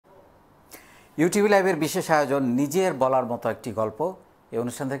UTV লাইভের বিশেষ আয়োজন নিজের বলার মতো একটি গল্প। এই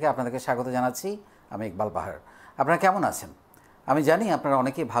অনুষ্ঠান থেকে আপনাদেরকে স্বাগত জানাচ্ছি। আমি ইকবাল বাহার। আপনারা কেমন আছেন? আমি জানি আপনারা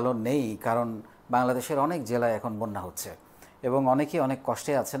অনেকেই ভালো নেই, কারণ বাংলাদেশের অনেক জেলায় এখন বন্যা হচ্ছে এবং অনেকেই অনেক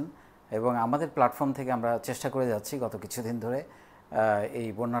কষ্টে আছেন। এবং আমাদের প্ল্যাটফর্ম থেকে আমরা চেষ্টা করে যাচ্ছি গত কিছুদিন ধরে এই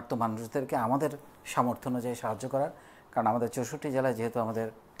বন্যার্ত মানুষদেরকে আমাদের সামর্থ্য অনুযায়ী সাহায্য করার। কারণ আমাদের 64 জেলায় যেহেতু আমাদের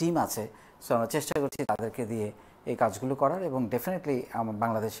টিম আছে, সো আমরা চেষ্টা করছি তাদেরকে দিয়ে এই কাজগুলো করার। এবং ডেফিনেটলি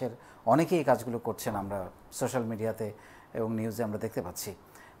বাংলাদেশের অনেকেই এই কাজগুলো করছেন, আমরা সোশ্যাল মিডিয়াতে এবং নিউজে আমরা দেখতে পাচ্ছি।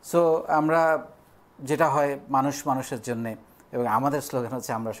 সো আমরা যেটা হয় মানুষ মানুষের জন্যে, এবং আমাদের স্লোগান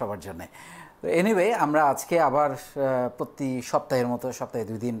হচ্ছে আমরা সবার জন্যে। তো এনিওয়ে, আমরা আজকে আবার প্রতি সপ্তাহের মতো সপ্তাহে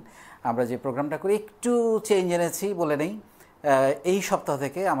 2 দিন আমরা যে প্রোগ্রামটা করি, একটু চেঞ্জ এনেছি বলে নেই। এই সপ্তাহ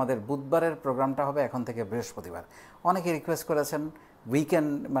থেকে আমাদের বুধবারের প্রোগ্রামটা হবে এখন থেকে বৃহস্পতিবার। অনেকে রিকোয়েস্ট করেছেন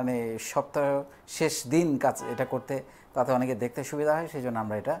উইকেন্ড, মানে সপ্তাহ শেষ দিন কাজ এটা করতে, তাতে অনেকে দেখতে সুবিধা হয়, সেই জন্য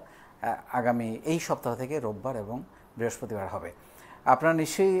আমরা এটা আগামী এই সপ্তাহ থেকে রোববার এবং বৃহস্পতিবার হবে। আপনারা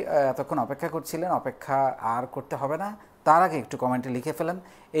নিশ্চয়ই এতক্ষণ অপেক্ষা করছিলেন, অপেক্ষা আর করতে হবে না। তার আগে একটু কমেন্টে লিখে ফেলেন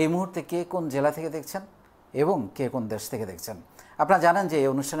এই মুহূর্তে কে কোন জেলা থেকে দেখছেন এবং কে কোন দেশ থেকে দেখছেন। আপনারা জানেন যে এই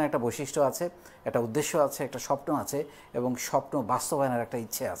অনুষ্ঠানের একটা বৈশিষ্ট্য আছে, একটা উদ্দেশ্য আছে, একটা স্বপ্ন আছে এবং স্বপ্ন বাস্তবায়নের একটা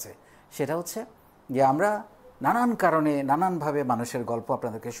ইচ্ছে আছে। সেটা হচ্ছে যে আমরা নানান কারণে নানানভাবে মানুষের গল্প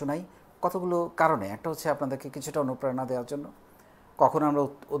আপনাদেরকে শোনাই। কতগুলো কারণে, একটা হচ্ছে আপনাদেরকে কিছুটা অনুপ্রেরণা দেওয়ার জন্য, কখনো আমরা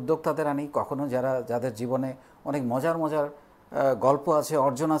উদ্যোক্তাদের আনি, কখনো যাদের জীবনে অনেক মজার মজার গল্প আছে,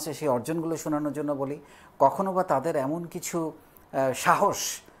 অর্জন আছে, সেই অর্জনগুলো শোনানোর জন্য বলি, কখনো বা তাদের এমন কিছু সাহস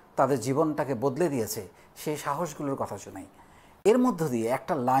তাদের জীবনটাকে বদলে দিয়েছে, সেই সাহসগুলোর কথা শোনাই। এর মধ্য দিয়ে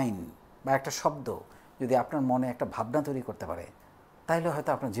একটা লাইন বা একটা শব্দ যদি আপনার মনে একটা ভাবনা তৈরি করতে পারে, তাহলে হয়তো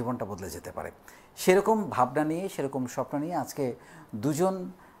আপনার জীবনটা বদলে যেতে পারে। সেরকম ভাবনা নিয়ে, সেরকম স্বপ্ন নিয়ে আজকে দুজন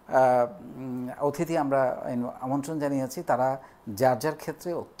অতিথি আমরা আমন্ত্রণ জানিয়েছি। তারা যার যার ক্ষেত্রে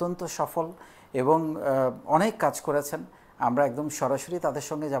অত্যন্ত সফল এবং অনেক কাজ করেছেন। আমরা একদম সরাসরি তাদের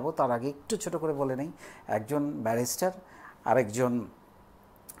সঙ্গে যাব। তার আগে একটু ছোট করে বলে নেই, একজন ব্যারিস্টার, আরেকজন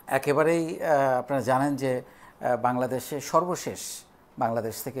একেবারেই আপনারা জানেন যে বাংলাদেশে সর্বশেষ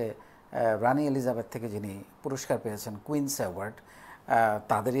বাংলাদেশ থেকে রানী এলিজাবেথ থেকে যিনি পুরস্কার পেয়েছেন, কুইন্স অ্যাওয়ার্ড,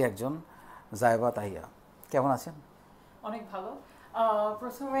 তাদেরই একজন, জাইবা তাহিয়া। কেমন আছেন? অনেক ভালো।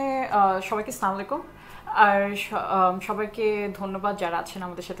 প্রথমে সবাইকে আসসালামু আলাইকুম, আর সবাইকে ধন্যবাদ যারা আছেন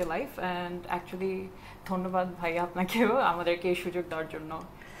আমাদের সাথে লাইভ। অ্যান্ড অ্যাকচুয়ালি ধন্যবাদ ভাইয়া আপনাকেও আমাদেরকে এই সুযোগ দেওয়ার জন্য।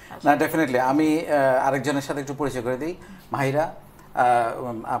 না, ডেফিনেটলি। আমি আরেকজনের সাথে একটু পরিচয় করে দিই। মাহিরা,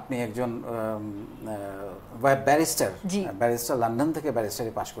 আপনি একজন ব্যারিস্টার, লন্ডন থেকে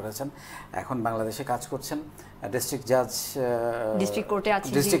ব্যারিস্টারি পাশ করেছেন, এখন বাংলাদেশে কাজ করছেন, ডিস্ট্রিক্ট জাজ, ডিস্ট্রিক্ট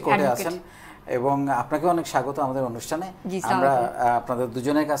কোর্টে আছেন। এবং আপনাকে অনেক স্বাগত আমাদের অনুষ্ঠানে। আমরা আপনাদের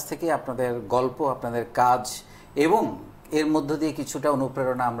দুজনের কাছ থেকে আপনাদের গল্প, আপনাদের কাজ এবং এর মধ্য দিয়ে কিছুটা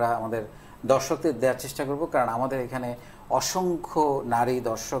অনুপ্রেরণা আমরা আমাদের দর্শকদের দেওয়ার চেষ্টা করব। কারণ আমাদের এখানে অসংখ্য নারী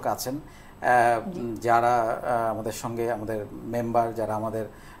দর্শক আছেন, যারা আমাদের সঙ্গে, আমাদের মেম্বার, যারা আমাদের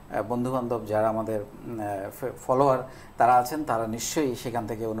বন্ধুবান্ধব, যারা আমাদের ফলোয়ার তারা আছেন, তারা নিশ্চয়ই সেখান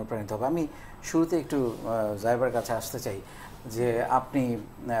থেকে অনুপ্রাণিত হবে। আমি শুরুতে একটু জাইবার কাছে আসতে চাই যে আপনি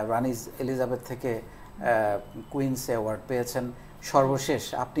রানী এলিজাবেথ থেকে কুইন্স অ্যাওয়ার্ড পেয়েছেন সর্বশেষ,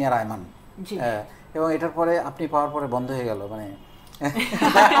 আপনি আর আয়মান, এবং এটার পরে আপনি পাওয়ার পরে বন্ধ হয়ে গেল,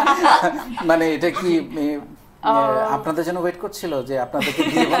 মানে এটা কি আপনাদের জন্য ওয়েট করছিল যে আপনাদেরকে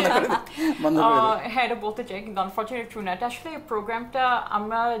দিয়ে বন্ধ করে হ্যাঁ, এটা বলতে চাই, কিন্তু আনফরচুনেট ট্রু না। এটা আসলে প্রোগ্রামটা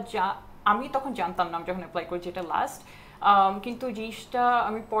আমি তখন জানতাম না যখন অ্যাপ্লাই করি, যেটা লাস্ট। কিন্তু জিনিসটা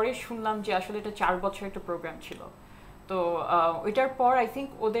আমি পরে শুনলাম যে আসলে এটা 4 বছর একটা প্রোগ্রাম ছিল। তো ওইটার পর আই থিঙ্ক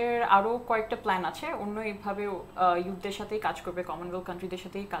ওদের আরও কয়েকটা প্ল্যান আছে, অন্য এইভাবে ইউথদের সাথেই কাজ করবে, কমনওয়েলথ কান্ট্রিদের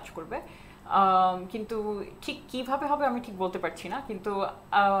সাথেই কাজ করবে। কিন্তু ঠিক কিভাবে হবে আমি ঠিক বলতে পারছি না, কিন্তু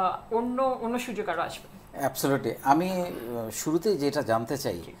অন্য সুযোগ আরও আসবে। অ্যাবসলিউটলি। আমি শুরুতেই যেটা জানতে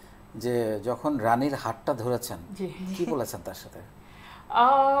চাই যে যখন রানীর হাতটা ধরেছেন, কি বলেছেন তার সাথে?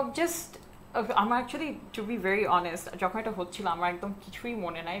 জাস্ট আমার actually two be very honest, যখন এটা হচ্ছিল আমার একদম কিছুই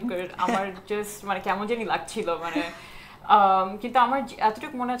মনে নাই। আমার জাস্ট কেমন জানি লাগছিল, কিন্তু আমার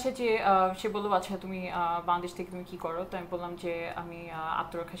এতটুকু মনে আছে যে সে বললো, আচ্ছা তুমি বাংলাদেশ থেকে তুমি কী করো? তো আমি বললাম যে আমি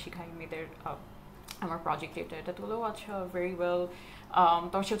আত্মরক্ষা শিখাই মেয়েদের, আমার প্রজেক্ট এটা। তো বললো আচ্ছা, ভেরি ওয়েল।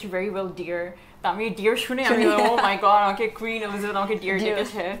 তখন সে হচ্ছে ভেরি ওয়েল ডিয়ার। তা আমি ডিয়ার শুনে আমি ও মাই গড, আমাকে কুইন এলিজাবেথ আমাকে ডিয়ার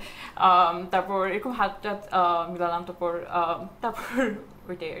ডেকেছে। তারপর এরকম হাত টাত মিলালাম, তারপর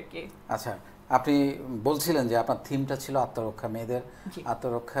ওইটাই আর কি। আচ্ছা, আপনি বলছিলেন যে আপনার থিমটা ছিল আত্মরক্ষা, মেয়েদের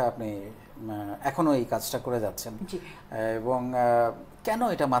আত্মরক্ষা। আপনি এখনো এই কাজটা করে যাচ্ছেন, এবং কেন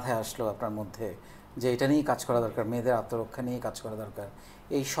এটা মাথায় আসলো আপনার মধ্যে যে এটা নিয়ে কাজ করা দরকার, মেয়েদের আত্মরক্ষা নিয়ে কাজ করা দরকার?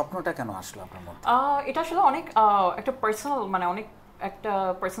 এই স্বপ্নটা কেন আসলো আপনার মধ্যে? এটা আসলে অনেক একটা পার্সোনাল, অনেক একটা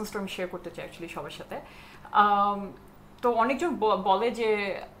পার্সোনাল স্টোরি শেয়ার করতে চাই অ্যাকচুয়ালি সবার সাথে। তো অনেকজন বলে যে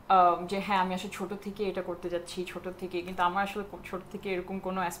যে হ্যাঁ আমি আসলে ছোট থেকে এটা করতে যাচ্ছি, ছোট থেকে, কিন্তু আমার আসলে ছোট থেকে এরকম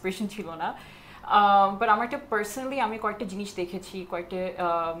কোনো অ্যাসপিরেশন ছিল না। বাট আমার একটা পার্সোনালি আমি কয়েকটা জিনিস দেখেছি, কয়েকটা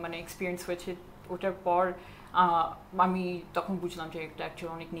মানে এক্সপিরিয়েন্স হয়েছে, ওটার পর আমি তখন বুঝলাম যে এটা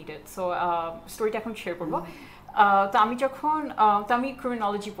অ্যাকচুয়ালি অনেক নিডেড। সো স্টোরিটা এখন শেয়ার করবো। তো আমি যখন আমি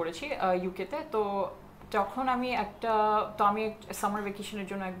ক্রিমিনোলজি পড়েছি ইউকেতে। তো যখন আমি সামার ভ্যাকেশনের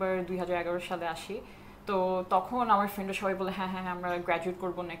জন্য একবার 2011 সালে আসি। তো তখন আমার ফ্রেন্ডরা সবাই বলে হ্যাঁ হ্যাঁ আমরা গ্র্যাজুয়েট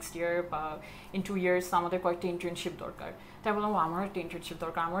করবো নেক্সট ইয়ার বা ইন 2 years, আমাদের কয়েকটা ইন্টার্নশিপ দরকার। তাই বললাম আমার একটা ইন্টার্নশিপ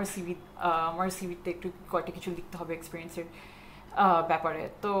দরকার, আমার সিভিতে একটু কয়েকটা কিছু লিখতে হবে এক্সপিরিয়েন্সের ব্যাপারে।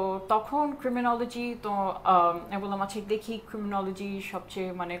 তো তখন ক্রিমিনোলজি, তো আমি বললাম আচ্ছা দেখি ক্রিমিনোলজি সবচেয়ে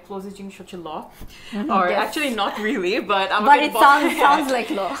মানে ক্লোজেস্ট জিনিস হচ্ছে ল, or actually not really but it sounds like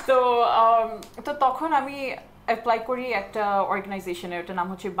law. তো তখন আমি অ্যাপ্লাই করি একটা অর্গানাইজেশনের, ওটার নাম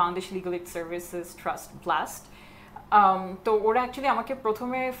হচ্ছে Bangladesh legal aid services trust, blast. তো ওরা অ্যাকচুয়ালি আমাকে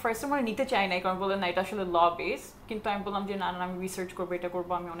প্রথমে ফার্স্ট মানে নিতে চায় না, কারণ বললেন না এটা আসলে ল বেস। কিন্তু আমি বললাম যে না না আমি রিসার্চ করবো, এটা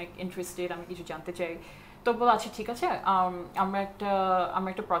করবো, আমি অনেক ইন্টারেস্টেড, আমি কিছু জানতে চাই। তো বলো আচ্ছা ঠিক আছে, আমরা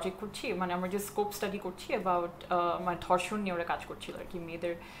একটা প্রজেক্ট করছি, মানে আমরা যে স্কোপ স্টাডি করছি অ্যাবাউট মানে ধর্ষণ নিয়ে ওরা কাজ করছিল আর কি,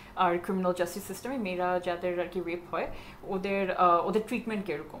 মেয়েদের আর ক্রিমিনাল জাস্টিস সিস্টেমে মেয়েরা যাদের আর কি রেপ হয় ওদের ট্রিটমেন্ট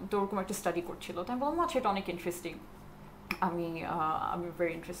কীরকম, তো ওরকম একটা স্টাডি করছিল। তো আমি বললাম আচ্ছা এটা অনেক ইন্টারেস্টিং, আমি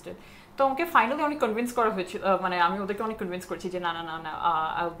ভেরি ইন্টারেস্টেড। তো আমাকে ফাইনালি অনেক কনভিন্স করা হয়েছিল, মানে আমি ওদেরকে অনেক কনভিন্স করছি যে না না না না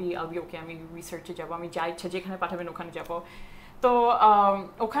আল বি ওকে, আমি রিসার্চে যাবো, আমি যা ইচ্ছা যেখানে পাঠাবেন ওখানে যাবো। তো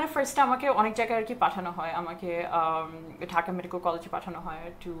ওখানে ফার্স্টে আমাকে অনেক জায়গায় আর কি পাঠানো হয়, আমাকে ঢাকা মেডিকেল কলেজে পাঠানো হয়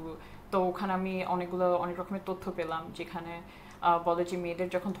তো ওখানে আমি অনেক রকমের তথ্য পেলাম, যেখানে বলে যে মেয়েদের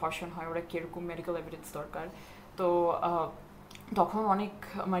যখন ধর্ষণ হয় ওরা কীরকম মেডিকেল এভিডেন্স দরকার। তো তখন অনেক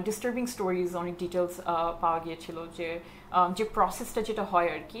মানে ডিস্টার্বিং স্টোরিজ, অনেক ডিটেলস পাওয়া গিয়েছিল যে প্রসেসটা যেটা হয়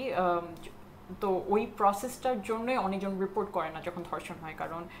আর কি। তো ওই প্রসেসটার জন্যই অনেকজন রিপোর্ট করে না যখন ধর্ষণ হয়,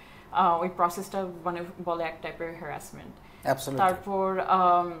 কারণ ওই প্রসেসটা মানে বলে এক টাইপের হ্যারাসমেন্ট।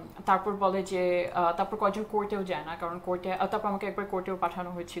 তারপর বলে যে তারপর কয়েকজন কোর্টেও যায় না, কারণ তারপর আমাকে একবার কোর্টেও পাঠানো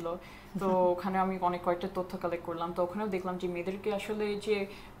হয়েছিল। তো ওখানে আমি অনেক কয়েকটা তথ্য কালেক্ট করলাম। তো ওখানেও দেখলাম যে মেয়েদেরকে আসলে যে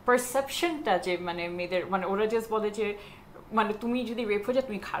পারসেপশনটা, যে মানে মেয়েদের মানে ওরা জাস্ট বলে যে মানে তুমি যদি রেপ হয়ে যায়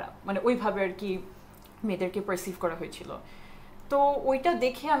তুমি খারাপ, মানে ওইভাবে আর কি মেয়েদেরকে পারসিভ করা হয়েছিল। তো ওইটা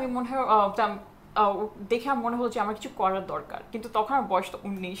দেখে আমি মনে হলো যে আমার কিছু করার দরকার, কিন্তু তখন আমার বয়স তো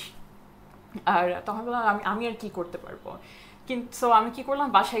 19, আর তখন বললাম আমি আর কি করতে পারবো। কিন্তু আমি কি করলাম,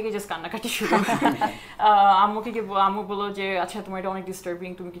 বাসায় গিয়ে জাস্ট কান্নাকাটি শুরু। আম্মু বললো যে আচ্ছা তোমার এটা অনেক ডিস্টার্বিং,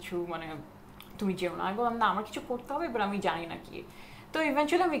 তুমি কিছু মানে তুমি যেও না। আমি বললাম না আমার কিছু করতে হবে, এবার আমি জানি না কি। তো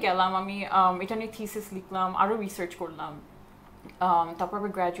ইভেন্চুয়ালি আমি গেলাম, আমি এটা নিয়ে থিসিস লিখলাম, আরও রিসার্চ করলাম। তারপর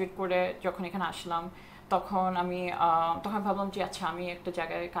আবার গ্র্যাজুয়েট করে যখন এখানে আসলাম তখন ভাবলাম যে আচ্ছা আমি একটা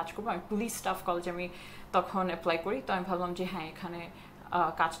জায়গায় কাজ করবো, আমি পুলিশ স্টাফ কলেজে আমি তখন অ্যাপ্লাই করি। তো আমি ভাবলাম যে হ্যাঁ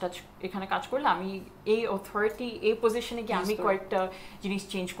এখানে কাজ করলে আমি এই অথরিটি এই পজিশনে গিয়ে আমি কয়েকটা জিনিস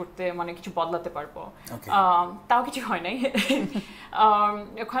চেঞ্জ করতে মানে কিছু বদলাতে পারবো। তাও কিছু হয় নাই।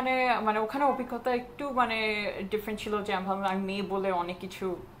 ওখানে অভিজ্ঞতা একটু মানে ডিফারেন্ট ছিল, যে আমি ভাবলাম আমি মেয়ে বলে অনেক কিছু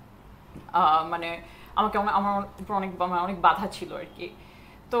মানে আমার উপর অনেক বাধা ছিল আর কি।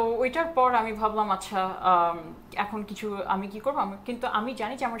 তো ওইটার পর আমি ভাবলাম আচ্ছা এখন আমি কি করবো, কিন্তু আমি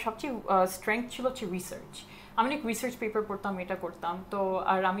জানি যে আমার সবচেয়ে স্ট্রেংথ ছিল হচ্ছে রিসার্চ। আমি অনেক রিসার্চ পেপার পড়তাম, এটা করতাম। তো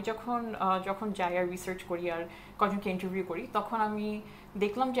আর আমি যখন যাই আর রিসার্চ করি আর কয়েকজনকে ইন্টারভিউ করি, তখন আমি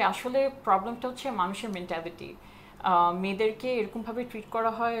দেখলাম যে আসলে প্রবলেমটা হচ্ছে মানুষের মেন্টালিটি। মেয়েদেরকে এরকমভাবে ট্রিট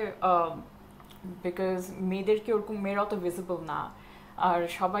করা হয় বিকজ মেয়েরা অত ভিজিবল না, আর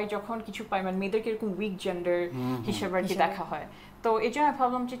সবাই যখন কিছু পায় মানে মেয়েদেরকে এরকম উইক জেন্ডার হিসেবে আর কি দেখা হয়। তো এই জন্য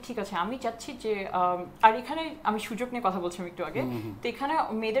ভাবলাম যে ঠিক আছে আমি চাচ্ছি যে আর এখানে আমি সুযোগ নিয়ে কথা বলছিলাম একটু আগে। তো এখানে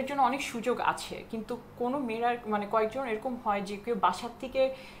মেয়েদের জন্য অনেক সুযোগ আছে, কিন্তু কোনো মেয়েরা মানে কয়েকজন এরকম হয় যে কেউ বাসার থেকে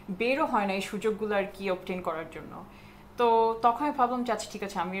বেরও হয় না এই সুযোগগুলো আর কি অবটেন করার জন্য। তো তখন আমি ভাবলাম যে আচ্ছা ঠিক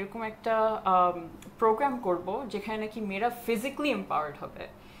আছে আমি এরকম একটা প্রোগ্রাম করব যেখানে নাকি মেয়েরা ফিজিক্যালি এম্পাওয়ার্ড হবে।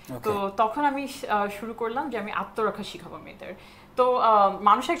 তো তখন আমি শুরু করলাম যে আমি আত্মরক্ষা শিখাবো মেয়েদের। তো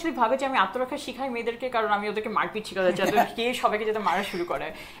মানুষ অ্যাকচুয়ালি ভাবে যে আমি আত্মরক্ষা শিখাই মেয়েদেরকে কারণ আমি ওদেরকে মারপিট শিখাতে যাতে কে সবাইকে যাতে মারা শুরু করে।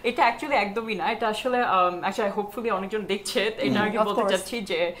 এটা অ্যাকচুয়ালি একদমই না, এটা আসলে হোপফুলি অনেকজন দেখছে, এটা আমি বলতে চাচ্ছি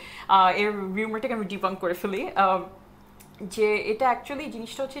যে এর রিউমারটাকে আমি ডিবাঙ্ক করে ফেলি। যে এটা অ্যাকচুয়ালি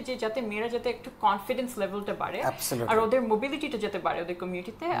জিনিসটা হচ্ছে যে যাতে মেয়েরা যাতে একটু কনফিডেন্স লেভেলটা বাড়ে, আর ওদের মোবিলিটিটা যাতে বাড়ে ওদের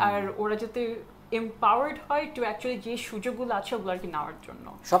কমিউনিটিতে, আর ওরা যাতে এম্পাওয়ার্ড হয় টু অ্যাকচুয়ালি যে সুযোগগুলো আছে ওগুলো আর কি নেওয়ার জন্য।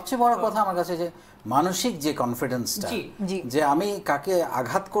 সবচেয়ে বড় কথা আমার কাছে যে মানসিক যে কনফিডেন্সটা, যে আমি কাকে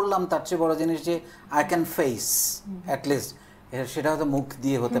আঘাত করলাম তার চেয়ে বড় জিনিস যে আই ক্যান ফেস অ্যাটলিস্ট সেটা হয়তো মুখ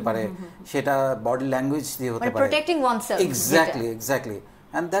দিয়ে হতে পারে, সেটা বডি ল্যাঙ্গুয়েজ দিয়ে হতে পারে, protecting oneself. Exactly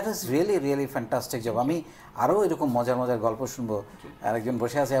and that is really fantastic job. আমি আরও এরকম মজার গল্প শুনবো। আরেকজন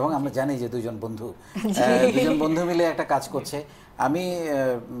বসে আছে এবং আমরা জানি যে দুজন বন্ধু মিলে একটা কাজ করছে।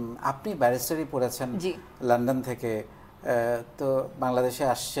 আপনি ব্যারিস্টারি পড়েছেন লন্ডন থেকে, তো বাংলাদেশে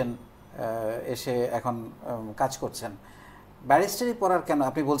আসছেন, এসে এখন কাজ করছেন। ব্যারিস্টারি পড়ার কেন,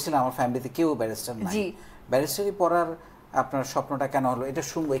 আপনি বলছিলেন আমার ফ্যামিলিতে কেউ ব্যারিস্টার নাই, ব্যারিস্টারি পড়ার আপনার স্বপ্নটা কেন হলো এটা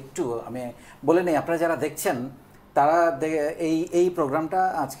শুনবো একটু। আমি বলে নেই, আপনারা যারা দেখছেন তারা এই প্রোগ্রামটা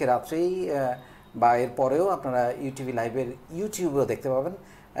আজকে রাত্রেই বা এর পরেও আপনারা ইউটিউবেও দেখতে পাবেন,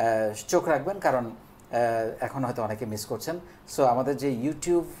 চোখ রাখবেন, কারণ এখন হয়তো অনেকে মিস করছেন। সো আমাদের যে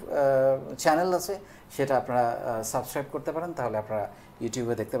ইউটিউব চ্যানেল আছে সেটা আপনারা সাবস্ক্রাইব করতে পারেন, তাহলে আপনারা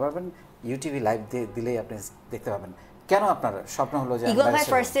ইউটিউবে দেখতে পারবেন। ইউটিভি লাইভ দিলেই আপনি দেখতে পাবেন। কেন আপনার স্বপ্ন হলো যে? ইগল ভাই,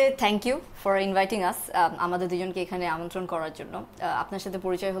 ফার্স্টে থ্যাংক ইউ ফর ইনভাইটিং আস, আমাদের দুজনকে এখানে আমন্ত্রণ করার জন্য। আপনার সাথে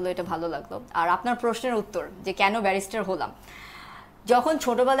পরিচয় হলো, এটা ভালো লাগলো। আর আপনার প্রশ্নের উত্তর যে কেন ব্যারিস্টার হলাম, যখন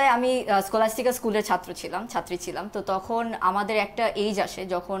ছোটবেলায় আমি স্কলাস্টিকা স্কুলের ছাত্রী ছিলাম, তো তখন আমাদের একটা এজ আসে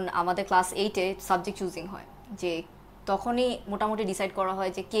যখন আমাদের ক্লাস 8-এ সাবজেক্ট চুজিং হয়, যে তখনই মোটামুটি ডিসাইড করা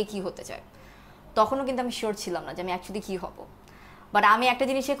হয় যে কে কি হতে চায়। তখনও কিন্তু আমি শিওর ছিলাম না যে আমি অ্যাকচুয়ালি কী হব। বাট আমি একটা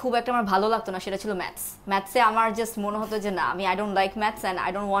জিনিসে খুব একটা আমার ভালো লাগতো না, সেটা ছিল ম্যাথসে আমার জাস্ট মনে হতো যে না, I don't like maths and I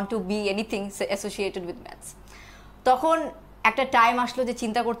don't want to B anything associated with maths. তখন একটা টাইম আসলো যে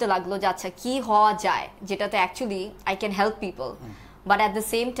চিন্তা করতে লাগলো যে আচ্ছা কী হওয়া যায় যেটাতে actually I can help people, but at the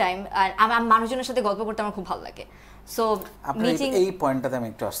same time আমার মানুষজনের সাথে গল্প করতে আমার খুব ভালো লাগে। সো এই পয়েন্টটাতে আমি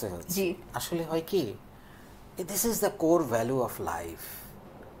একটু আসতে চাচ্ছি। জি, আসলে হয় কি, this is the core value of life,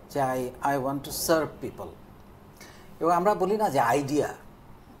 যে I want to serve people. এবং আমরা বলি না যে আইডিয়া,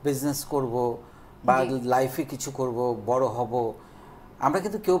 বিজনেস করব বা লাইফে কিছু করব, বড় হব, আমরা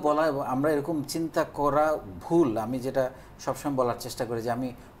কিন্তু কেউ আমরা এরকম চিন্তা করা ভুল। আমি যেটা সবসময় বলার চেষ্টা করি যে আমি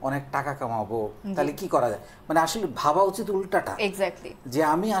অনেক টাকা কামাবো, তাহলে কি করা যায়, মানে আসলে ভাবা উচিত উল্টাটা, এক্স্যাক্টলি, যে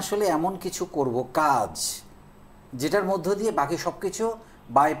আমি আসলে এমন কিছু করব, কাজ যেটার মধ্য দিয়ে বাকি সব কিছু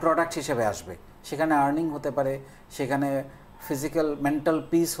বাই প্রোডাক্ট হিসেবে আসবে। সেখানে আর্নিং হতে পারে, সেখানে ফিজিক্যাল মেন্টাল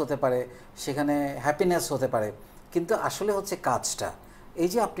পিস হতে পারে, সেখানে হ্যাপিনেস হতে পারে, কিন্তু আসলে হচ্ছে কাজটা। এই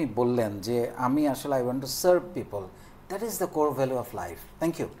যে আপনি বললেন যে আমি আসলে I want to serve people, that is the core value of life.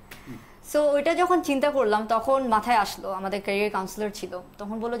 Thank you. So ওইটা যখন চিন্তা করলাম তখন মাথায় আসলো, আমাদের ক্যারিয়ার কাউন্সিলর ছিল,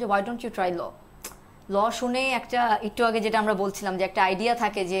 তখন বললো যে ওয়াই ডোন্ট ইউ ট্রাই ল শুনে একটা একটু আগে যেটা আমরা বলছিলাম যে একটা আইডিয়া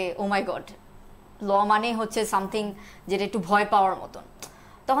থাকে যে ও মাই গড, ল মানে হচ্ছে সামথিং যেটা একটু ভয় পাওয়ার মতন।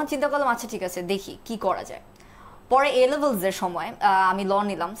 তখন চিন্তা করলাম আচ্ছা ঠিক আছে, দেখি কি করা যায়। পরে এ লেভেলসের সময় আমি ল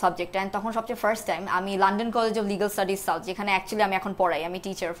নিলাম সাবজেক্টটা, অ্যান্ড তখন সবচেয়ে ফার্স্ট টাইম আমি London college of legal studies south, যেখানে অ্যাকচুয়ালি আমি এখন পড়াই, আমি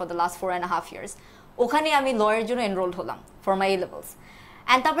teacher for the last 4.5 years, ওখানে আমি লয়ের জন্য এনরোলড হলাম for my A levels.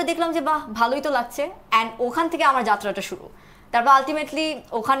 And তারপরে দেখলাম যে বাহ, ভালোই তো লাগছে, অ্যান্ড ওখান থেকে আমার যাত্রাটা শুরু। তারপর আলটিমেটলি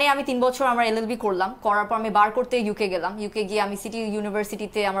ওখানে আমি 3 বছর আমার এলএলবি করলাম, করার পর আমি বার করতে ইউকে গেলাম, ইউকে গিয়ে আমি সিটি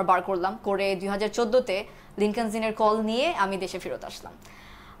ইউনিভার্সিটিতে আমার বার করলাম, করে 2014-তে লিঙ্কনস ইনের কল নিয়ে আমি দেশে ফেরত আসলাম।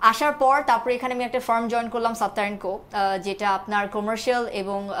 আসার পর তারপরে এখানে আমি একটা ফার্ম জয়েন করলাম, সাত্তার অ্যান্ড কো, যেটা আপনার কমার্শিয়াল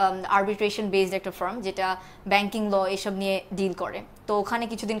এবং আরবিট্রেশন বেসড একটা ফার্ম, যেটা ব্যাংকিং ল এসব নিয়ে ডিল করে। তো ওখানে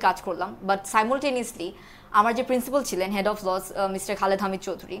কিছুদিন কাজ করলাম, বাট সাইমultaneously আমার যে প্রিন্সিপাল ছিলেন, head of loss, mister Khaled Hamid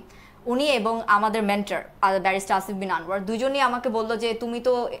Chowdhury, উনি এবং আমাদের মেন্টর ব্যারিস্টার আসিফ বিন আনওয়ার, দুজনেই আমাকে বললো যে তুমি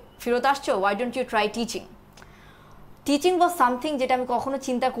তো ফেরত আসছো, why don't you try teaching was something যেটা আমি কখনো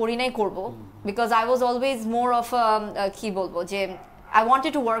চিন্তা করি নাই করবো, because I was always more of কি বলবো, যে I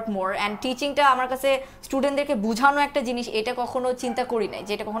wanted to work more, and টিচিংটা আমার কাছে স্টুডেন্টদেরকে বোঝানো একটা জিনিস, এটা কখনো চিন্তা করি নাই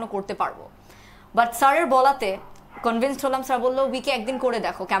যে এটা কখনো করতে পারবো। বাট স্যারের বলাতে কনভিন্সড হলাম, স্যার বললো উইকে একদিন করে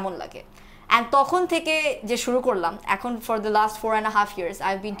দেখো কেমন লাগে, অ্যান্ড তখন থেকে যে শুরু করলাম। এখন for the last 4.5 years I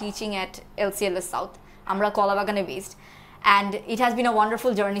have been teaching at LCLS south, আমরা কলাবাগানে based, and it has been a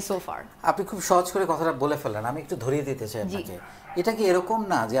wonderful journey so far. আপনি খুব সহজ করে কথাটা বলে ফেললেন, আমি একটু ধরিয়ে দিতে চাই আপনাকে। এটা কি এরকম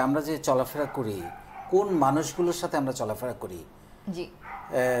না যে আমরা যে চলাফেরা করি, কোন মানুষগুলোর সাথে আমরা চলাফেরা করি, জি,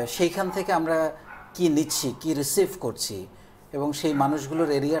 সেইখান থেকে আমরা কি নিচ্ছি, কি রিসিভ করছি, এবং সেই মানুষগুলোর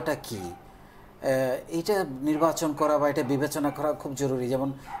এরিয়াটা কি, এইটা নির্বাচন করা বা এটা বিবেচনা করা খুব জরুরি। যেমন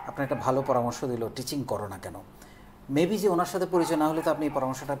আপনার একটা ভালো পরামর্শ দিল, টিচিং করো না কেন, মেবি যে ওনার সাথে পরিচয় না হলে তো আপনি এই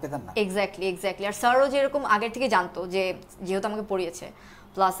পরামর্শটা পেতেন না। এক্স্যাক্টলি। আর স্যারও যেরকম আগের থেকে জানতো, যে যেহেতু আমাকে পড়িয়েছে,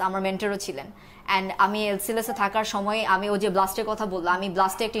 প্লাস আমার মেন্টরও ছিলেন, অ্যান্ড আমি LCLS-এ থাকার সময় আমি ও যে ব্লাস্টের কথা বললাম, আমি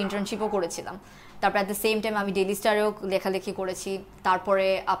ব্লাস্টে একটা ইন্টার্নশিপও করেছিলাম। তারপর অ্যাট দ্য সেম টাইম আমি ডেইলি স্টারেও লেখালেখি করেছি। তারপরে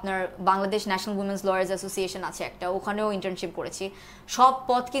আপনার Bangladesh national women's lawyers association আছে একটা, ওখানেও ইন্টার্নশিপ করেছি। সব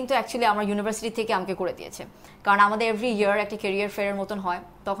পথ কিন্তু অ্যাকচুয়ালি আমার ইউনিভার্সিটি থেকে আমাকে করে দিয়েছে, কারণ আমাদের এভরি ইয়ার একটা ক্যারিয়ার ফেয়ারের মতন হয়,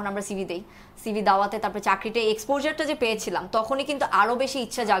 তখন আমরা সিভি দেই, সিভি দেওয়াতে তারপরে চাকরিটা এক্সপোজারটা যে পেয়েছিলাম, তখনই কিন্তু আরও বেশি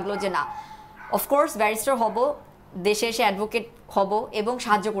ইচ্ছা জাগলো যে না, অফকোর্স ব্যারিস্টার হব, দেশে এসে অ্যাডভোকেট হব এবং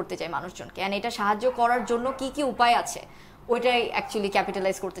সাহায্য করতে চাই মানুষজনকে, অ্যান্ড এটা সাহায্য করার জন্য কি কি উপায় আছে ওইটাই অ্যাকচুয়ালি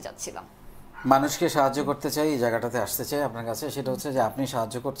ক্যাপিটালাইজ করতে চাচ্ছিলাম। মানুষকে সাহায্য করতে চাই, এই জায়গাটাতে আসতে চাই আপনার কাছে। সেটা হচ্ছে যে আপনি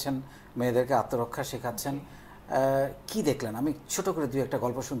সাহায্য করছেন, মেয়েদেরকে আত্মরক্ষা শেখাচ্ছেন। কি দেখলেন? আমি ছোট করে দুই একটা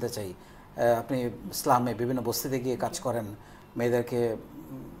গল্প শুনতে চাই। আপনি ইসলামে বিভিন্ন বস্তিতে গিয়ে কাজ করেন, মেয়েদেরকে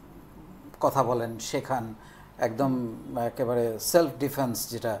কথা বলেন, শেখান, একদম একেবারে সেলফ ডিফেন্স,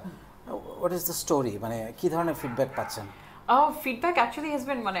 যেটা হোয়াট ইজ দ্য স্টোরি, মানে কী ধরনের ফিডব্যাক পাচ্ছেন? ফিডব্যাক অ্যাকচুয়ালি হ্যাজ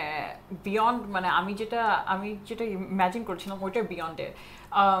বিন মানে বিয়ন্ড, মানে আমি যেটা ইম্যাজিন করছিলাম ওইটার বিয়ন্ডে।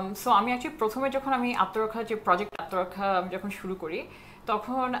 সো আমি অ্যাকচুয়ালি প্রথমে যখন আমি আত্মরক্ষা যে প্রজেক্ট আত্মরক্ষা আমি যখন শুরু করি,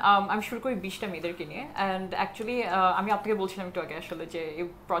 তখন আমি শুরু করি 20টা মেয়েদেরকে নিয়ে। অ্যান্ড অ্যাকচুয়ালি আমি আপনাকে বলছিলাম একটু আগে আসলে যে এই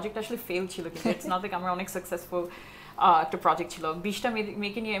প্রজেক্ট আসলে ফেল ছিল, কিন্তু ইটস নট লাইক আমরা অনেক সাকসেসফুল একটা প্রজেক্ট ছিল। 20টা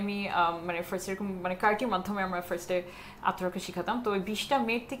মেয়েকে নিয়ে আমি মানে ফার্স্ট এরকম মানে কার্টির মাধ্যমে আমরা ফার্স্টে আত্মরক্ষা শিখাতাম। তো ওই 20টা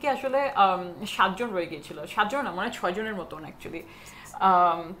মেয়ের থেকে আসলে 7 জন রয়ে গিয়েছিল, 7 জন না, মানে 6 জনের মতন অ্যাকচুয়ালি।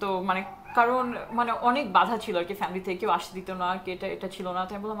 তো মানে কারণ মানে অনেক বাধা ছিল আর কি, ফ্যামিলি থেকে কেউ আসতে দিত না, এটা ছিল না।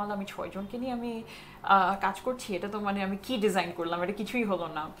 তাই বললাম আমি 6 জনকে নিয়ে আমি কাজ করছি, এটা তো মানে আমি কি ডিজাইন করলাম, এটা কিছুই হলো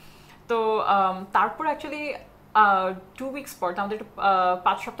না। তো তারপর অ্যাকচুয়ালি 2 উইকস পর আমাদের একটা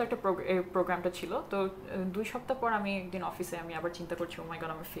 5 সপ্তাহ একটা প্রোগ্রামটা ছিল। তো 2 সপ্তাহ পর আমি একদিন অফিসে আমি আবার চিন্তা করছি ও মাই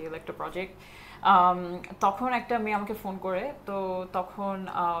গড আমার ফেল একটা প্রজেক্ট। তখন একটা মেয়ে আমাকে ফোন করে, তো তখন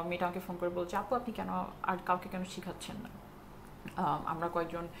মেয়েটা আমাকে ফোন করে বলছে আপু আপনি কেন আর কাউকে কেন শিখাচ্ছেন না? আমরা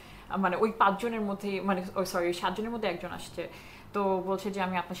কয়েকজন মানে ওই 5 জনের মধ্যে মানে সরি 7 জনের মধ্যে একজন আসছে, তো বলছে যে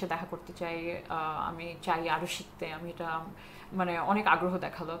আমি আপনার সাথে দেখা করতে চাই, আমি চাই আরও শিখতে, আমি এটা মানে অনেক আগ্রহ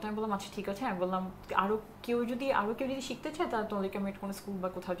দেখালো। তো আমি বললাম আচ্ছা ঠিক আছে। আমি বললাম আরও কেউ যদি শিখতে চায় তাহলে তোমাদেরকে আমি কোনো স্কুল বা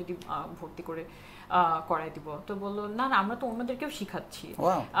কোথাও যদি ভর্তি করে করাই দিব। তো বললো না না আমরা তো অন্যদেরকেও শিখাচ্ছি,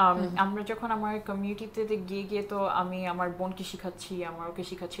 আমরা যখন আমার কমিউনিটিতে গিয়ে তো আমি আমার বোনকে শিখাচ্ছি, আমার ওকে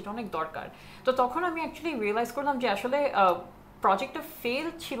শিখাচ্ছি, এটা অনেক দরকার। তো তখন আমি অ্যাকচুয়ালি রিয়েলাইজ করলাম যে আসলে প্রজেক্টটা ফেল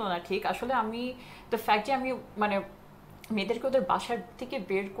ছিল না ঠিক, আসলে আমি দ্য ফ্যাক্ট যে আমি মানে মেয়েদেরকে ওদের বাসার থেকে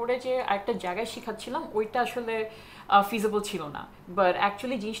বের করে যে একটা জায়গায় শিখাচ্ছিলাম ওইটা আসলে ফিজিবল ছিল না। বাট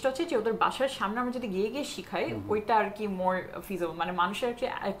অ্যাকচুয়ালি জিনিসটা হচ্ছে যে ওদের বাসার সামনে আমরা যদি গিয়ে শিখাই ওইটা আর কি মোর ফিজিবল, মানে মানুষের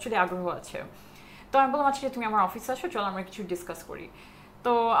অ্যাকচুয়ালি আগ্রহ আছে। তো আমি বললাম আচ্ছা তুমি আমার অফিসে আসো, চলো আমরা কিছু ডিসকাস করি।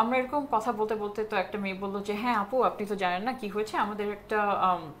 তো আমরা এরকম কথা বলতে বলতে তো একটা মেয়ে বললো যে হ্যাঁ আপু আপনি তো জানেন না কি হয়েছে, আমাদের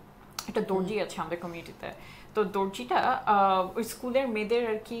একটা দর্জি আছে আমাদের কমিউনিটিতে। তো দর্জিটা ওই স্কুলের মেয়েদের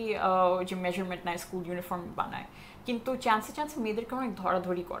আর কি ওই যে মেজারমেন্ট নেয়, স্কুল ইউনিফর্ম বানায়, কিন্তু চান্সে মেয়েদেরকে অনেক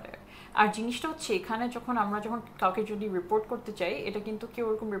ধরাধরি করে। আর জিনিসটা হচ্ছে এখানে আমরা যখন কাউকে যদি রিপোর্ট করতে চাই, এটা কিন্তু কেউ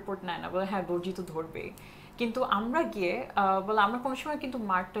ওরকম রিপোর্ট নেয় না, বলে হ্যাঁ দর্জি তো ধরবে। কিন্তু আমরা গিয়ে বলে আমরা কোনো সময় কিন্তু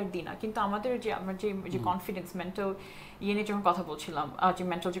মার্কটার দিই না, কিন্তু আমাদের যে আমার যে কনফিডেন্স মেন্টাল ইয়ে নিয়ে যখন কথা বলছিলাম, যে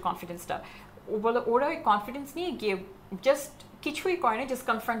মেন্টাল যে কনফিডেন্সটা, বলে ওরা ওই কনফিডেন্স নিয়ে গিয়ে জাস্ট কিছুই করেনি, জাস্ট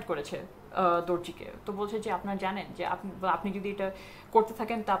কনফ্রন্ট করেছে দর্জিকে। তো বলছে যে আপনারা জানেন যে আপনি যদি এটা করতে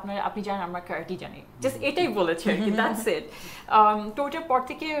থাকেন তা আপনি জানেন আমরা কার্টি জানি, জাস্ট এটাই বলেছে আর কি, দ্যাটস ইট। তো ওটার পর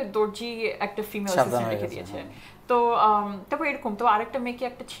থেকে দর্জি একটা ফিমেল অ্যাসিস্ট্যান্ট রেখে দিয়েছে। তো তারপর এরকম তো আরেকটা মেয়েকে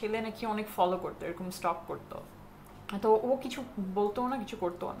একটা ছেলে নাকি অনেক ফলো করতো, এরকম স্টক করতো, তো ও কিছু বলতো না, কিছু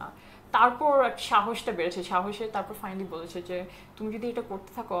করতো না। তারপর সাহসটা বেড়েছে, তারপর ফাইনালি বলেছে যে তুমি যদি এটা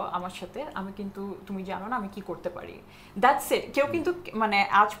করতে থাকো আমার সাথে, আমি কিন্তু তুমি জানো না আমি কি করতে পারি, দ্যাটস ইট। কেউ কিন্তু মানে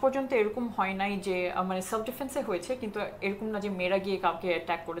আজ পর্যন্ত এরকম হয় নাই যে মানে সেলফ ডিফেন্সে হয়েছে, কিন্তু এরকম না যে মেয়েরা গিয়ে কাউকে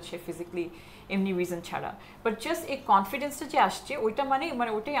অ্যাটাক করেছে ফিজিক্যালি এমনি রিজন ছাড়া, বাট জাস্ট এই কনফিডেন্সটা যে আসছে ওইটা মানে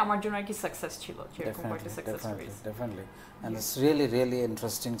ওইটাই আমার জন্য আর কি সাকসেস ছিল, যেরকম একটা সাকসেস হয়েছে। Definitely and it's really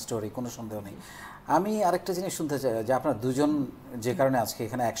interesting story, কোনো সন্দেহ নেই। আমি আরেকটা জিনিস শুনতে চাই যে আপনার দুজন যে কারণে আজকে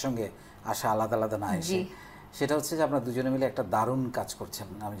এখানে একসঙ্গে আসা, আলাদা আলাদা না এসে, সেটা হচ্ছে যে আপনারা দুজনে মিলে একটা দারুণ কাজ করছেন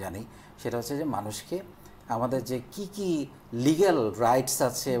আমি জানি। সেটা হচ্ছে যে মানুষকে আমাদের যে কি কি লিগ্যাল রাইটস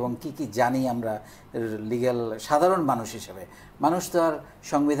আছে এবং কি কি জানি আমরা লিগ্যাল সাধারণ মানুষ হিসেবে, মানুষ তো আর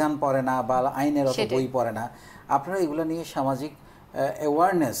সংবিধান পড়ে না বা আইনের অত বই পড়ে না, আপনারা এগুলো নিয়ে সামাজিক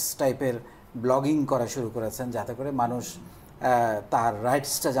অ্যাওয়ারনেস টাইপের ব্লগিং করা শুরু করেছেন, যাতে করে মানুষ তার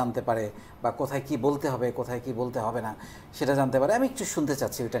রাইটসটা জানতে পারে বা কোথায় কি বলতে হবে কোথায় কি বলতে হবে না সেটা জানতে পারে। আমি একটু শুনতে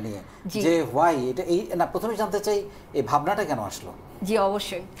চাচ্ছি ওটা নিয়ে যে হোয়াই এটা এই না, প্রথমে জানতে চাই এই ভাবনাটা কেন আসলো। জি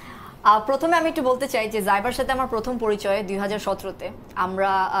অবশ্যই। প্রথমে আমি একটু বলতে চাই যে জাইবার সাথে আমার প্রথম পরিচয় 2017-তে।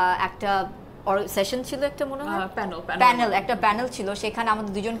 আমরা একটা সেশন ছিল, একটা মনে হয় একটা প্যানেল ছিল, সেখানে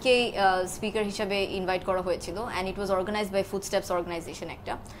আমাদের দুজনকেই স্পিকার হিসেবে ইনভাইট করা হয়েছিল, and it was organised by footsteps organisation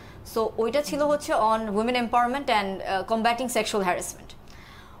একটা। সো ওইটা ছিল হচ্ছে on women empowerment and combating sexual harassment.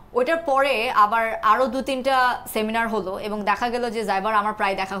 ওইটার পরে আবার আরও 2-3টা সেমিনার হলো এবং দেখা গেল যে জাইবার আমার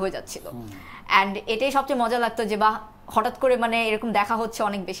প্রায় দেখা হয়ে যাচ্ছিল, অ্যান্ড এটাই সবচেয়ে মজা লাগতো যে বা হঠাৎ করে মানে এরকম দেখা হচ্ছে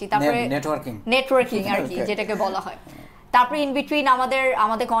অনেক বেশি, তারপরে নেটওয়ার্কিং আর কি যেটাকে বলা হয়। তারপরে ইন বিটুইন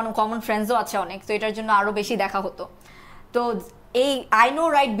আমাদের কমন ফ্রেন্ডসও আছে অনেক, তো এটার জন্য আরো বেশি দেখা হতো। তো এই আই নো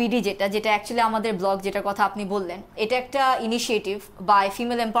রাইট বিডি যেটা অ্যাকচুয়ালি আমাদের ব্লগ যেটার কথা আপনি বললেন, এটা একটা initiative by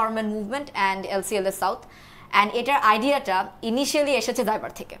female empowerment movement and LCLS south, and এটার আইডিয়াটা ইনিশিয়ালি এসেছে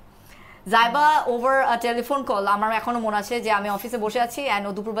জাইবার থেকে। জাইবা ওভার টেলিফোন কল, আমার এখনো মনে আছে যে আমি অফিসে বসে আছি অ্যান্ড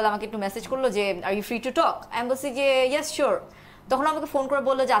ও দুপুরবেলা আমাকে একটু মেসেজ করলো যে are you free to talk, আমি বলছি যে ইয়েস শিওর। তখন আমাকে ফোন করে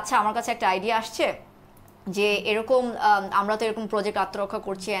বললো যে আচ্ছা আমার কাছে একটা আইডিয়া আসছে যে এরকম আমরা তো এরকম প্রজেক্ট আত্মরক্ষা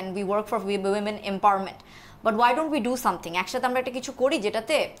করছি and we work for women empowerment, but why don't we do something, একসাথে আমরা একটা কিছু করি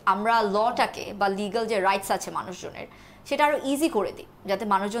যেটাতে আমরা লটাকে বা লিগাল যে রাইটস আছে মানুষজনের সেটা আরও ইজি করে দিই, যাতে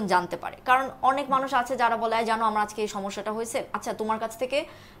মানুষজন জানতে পারে। কারণ অনেক মানুষ আছে যারা বলে জানো আমার আজকে এই সমস্যাটা হয়েছে, আচ্ছা তোমার কাছ থেকে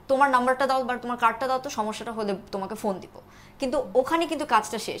তোমার নাম্বারটা দাও বা তোমার কার্ডটা দাও, তো সমস্যাটা হলে তোমাকে ফোন দিব। কিন্তু ওখানে কিন্তু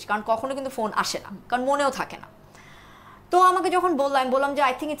কাজটা শেষ, কারণ কখনো কিন্তু ফোন আসে না, কারণ মনেও থাকে না। তো আমাকে যখন বললাম যে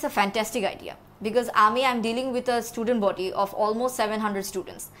I think it's a fantastic idea, because I am dealing with a student body of almost 700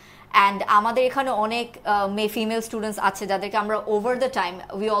 students, and আমাদের এখানে অনেক ফিমেল স্টুডেন্টস আছে যাদেরকে আমরা over the time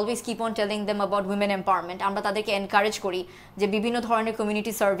we always keep on telling them about women empowerment. আমরা তাদেরকে encourage করি যে বিভিন্ন ধরনের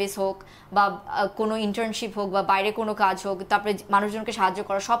কমিউনিটি সার্ভিস হোক বা কোনো ইন্টার্নশিপ হোক বা বাইরে কোনো কাজ হোক, তারপরে মানুষজনকে সাহায্য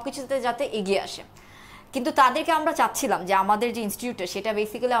করা, সব কিছুতে যাতে এগিয়ে আসে। কিন্তু তাদেরকে আমরা চাচ্ছিলাম যে আমাদের যে ইনস্টিটিউটটা সেটা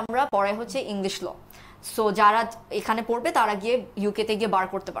বেসিক্যালি আমরা পড়াই হচ্ছে ইংলিশ ল, সো যারা এখানে পড়বে তারা গিয়ে ইউকেতে গিয়ে বার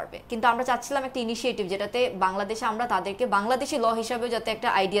করতে পারবে। কিন্তু আমরা চাচ্ছিলাম একটা ইনিশিয়েটিভ যেটাতে বাংলাদেশে আমরা তাদেরকে বাংলাদেশি ল হিসাবেও যাতে একটা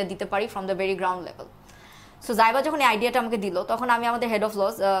আইডিয়া দিতে পারি from the very ground level. So জাইবা যখন এই আইডিয়াটা আমাকে দিল, তখন আমি আমাদের head of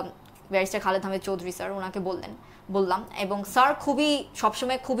loss barrister Khaled Ahmed Chowdhury sir ওনাকে বললাম, এবং স্যার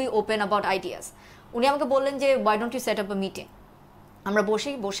সবসময় খুবই ওপেন অ্যাবাউট আইডিয়াস। উনি আমাকে বললেন যে why don't you set up a meeting, আমরা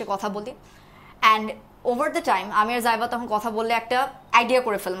বসে কথা বলি। অ্যান্ড ওভার দ্য টাইম আমি আর জাইবা তখন কথা বললে একটা আইডিয়া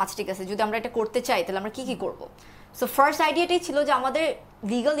করে ফেললাম, আচ্ছা ঠিক আছে যদি আমরা এটা করতে চাই তাহলে আমরা কী করবো। সো ফার্স্ট আইডিয়াটাই ছিল যে আমাদের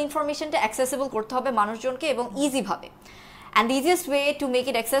লিগাল ইনফরমেশনটা অ্যাক্সেসিবল করতে হবে মানুষজনকে এবং ইজিভাবে, and the easiest way to make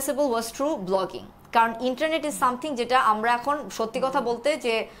it accessible was through blogging. কারণ ইন্টারনেট ইজ সামথিং যেটা আমরা এখন সত্যি কথা বলতে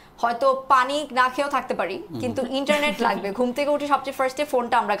যে হয়তো পানি না খেয়েও থাকতে পারি, কিন্তু ইন্টারনেট লাগবে। ঘুম থেকে উঠে সবচেয়ে ফার্স্টে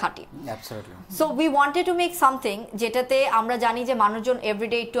ফোনটা আমরা ঘাঁটি। So we wanted to make something যেটাতে আমরা জানি যে মানুষজন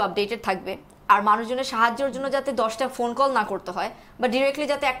এভরিডে একটু আপডেটেড থাকবে, আর মানুষজনের সাহায্যের জন্য যাতে 10টা ফোন কল না করতে হয়, বা ডিরেক্টলি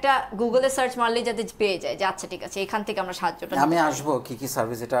যাতে একটা গুগলে সার্চ মারলেই যাতে পেয়ে যায় যে আচ্ছা ঠিক আছে এখান থেকে আমরা সাহায্যটা। আমি আসবো কি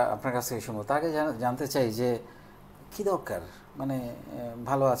সার্ভিস এটা আপনার কাছে এই সময়, তার আগে জানতে চাই যে কি দরকার, মানে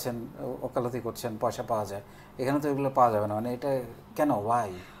ভালো আছেন, ওকালতি করছেন, পয়সা পাওয়া যায়, এখানে তো এগুলো পাওয়া যাবে না, মানে এটা কেন,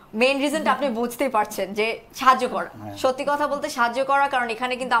 ওয়াই? মেইন রিজনটা আপনি বুঝতেই পারছেন যে সাহায্য করা, সত্যি কথা বলতে সাহায্য করা। কারণ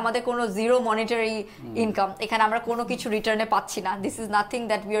এখানে কিন্তু আমাদের কোনো জিরো মনিটারি ইনকাম, এখানে আমরা কোনো কিছু রিটার্নে পাচ্ছি না। This is nothing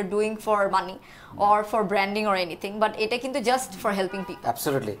that we are doing for money or for branding or anything, but এটা কিন্তু just for helping people.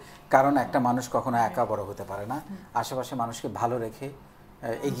 Absolutely, কারণ একটা মানুষ কখনো একা বড় হতে পারে না, আশেপাশে মানুষকে ভালো রেখে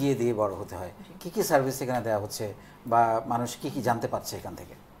এগিয়ে দিয়ে বড় হতে হয়। কি কি সার্ভিস এখানে দেওয়া হচ্ছে বা মানুষ কি কি জানতে পারছে এখান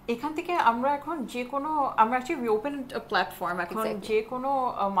থেকে? আমরা এখন আমরা অ্যাকচুয়ালি ওপেন প্ল্যাটফর্ম, এখন যে কোনো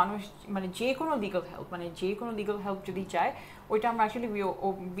মানুষ মানে যে কোনো লিগাল হেল্প যদি চায় ওইটা আমরা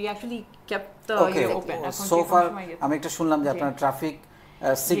actually kept open. So far আমি একটা শুনলাম যে আপনারা ট্রাফিক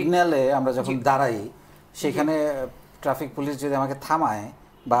সিগন্যালে আমরা যখন দাঁড়াই সেখানে ট্রাফিক পুলিশ যদি আমাকে থামায়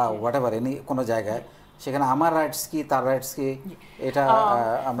বা হোয়াটএভার এনি কোনো জায়গায়, সেখানে আমার রাইটস কি তার রাইটস কি এটা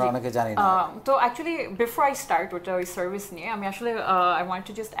আমরা অনেকে জানি না। তো অ্যাকচুয়ালি বিফোর আই স্টার্ট ওটা ওই সার্ভিস নিয়ে আমি আসলে I want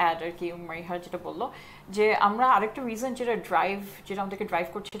to just add আর কি, মারিহা যেটা বললো যে আমরা আরেকটা রিজন যেটা আমাদেরকে ড্রাইভ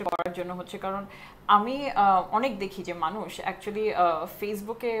করছে এটা করার জন্য হচ্ছে কারণ আমি অনেক দেখি যে মানুষ অ্যাকচুয়ালি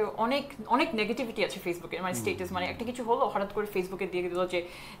ফেসবুকে অনেক নেগেটিভিটি আছে ফেসবুকে, মানে স্টেটাস, মানে একটা কিছু হলো হঠাৎ করে ফেসবুকে দিয়ে দিল যে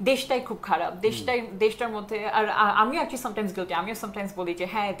দেশটাই খুব খারাপ, দেশটার মধ্যে। আর আমিও অ্যাকচুয়ালি সামটাইমস গিলটি, আমিও সামটাইমস বলি যে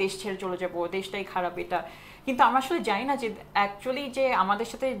হ্যাঁ দেশ ছেড়ে চলে যাবো, দেশটাই খারাপ এটা। কিন্তু আমরা আসলে জানি না যে অ্যাকচুয়ালি যে আমাদের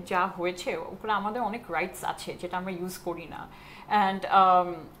সাথে যা হয়েছে ওগুলো আমাদের অনেক রাইটস আছে যেটা আমরা ইউজ করি না, অ্যান্ড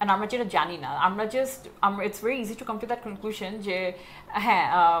আমরা যেটা জানি না, it's very easy to come to that conclusion যে হ্যাঁ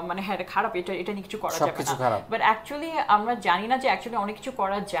মানে হ্যাঁ এটা খারাপ, এটা নিয়ে কিছু করা যাবে না। বাট অ্যাকচুয়ালি আমরা জানি না যে অ্যাকচুয়ালি অনেক কিছু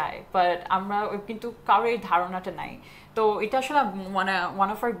করা যায়, বাট আমরা কিন্তু কারোর এই ধারণাটা নাই। তো এটা আসলে one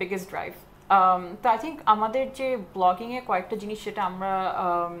of our biggest drive. তো আই থিঙ্ক আমাদের যে ব্লগিংয়ে কয়েকটা জিনিস সেটা আমরা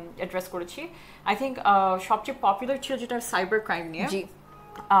অ্যাড্রেস করেছি। আই থিঙ্ক সবচেয়ে পপুলার ছিল যেটা সাইবার ক্রাইম নিয়ে।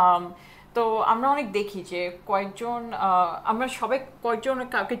 তো আমরা অনেক দেখি যে আমরা সবাই কয়েকজন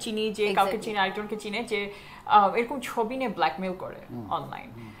কাউকে চিনি যে কাউকে চিনি আরেকজনকে চিনে যে এরকম ছবি নিয়ে ব্ল্যাকমেল করে অনলাইন।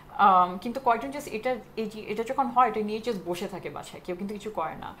 কিন্তু কয়েকজন জাস্ট এটা যখন হয় এটা নিয়ে জাস্ট বসে থাকে বাসায়, কেউ কিন্তু কিছু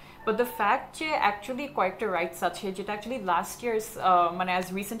করে না। বাট দ্য ফ্যাক্ট যে অ্যাকচুয়ালি কয়েকটা রাইটস আছে যেটা অ্যাকচুয়ালি লাস্ট ইয়ার্স মানে অ্যাজ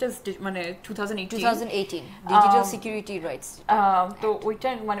রিসেন্ট এজ মানে 2018 ডিজিটাল সিকিউরিটি রাইটস, তো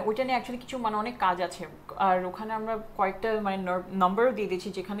ওইটা নিয়ে অ্যাকচুয়ালি কিছু মানে অনেক কাজ আছে। আর ওখানে আমরা কয়েকটা মানে নাম্বারও দিয়ে দিয়েছি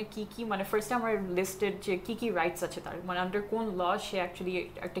যেখানে কি মানে ফার্স্টে আমরা লিস্টেড যে কি রাইটস আছে তার, মানে আন্ডার কোন ল সে অ্যাকচুয়ালি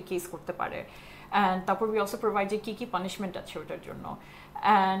একটা কেস করতে পারে, অ্যান্ড তারপর উই অলসো প্রোভাইড যে কি পানিশমেন্ট আছে ওটার জন্য।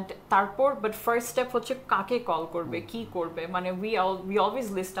 অ্যান্ড তারপর বাট ফার্স্ট স্টেপ হচ্ছে কাকে কল করবে, কি করবে, মানে we always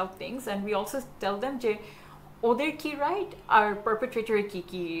list out things and we also tell them যে ওদের কি রাইট আর পারপেট্রেটরের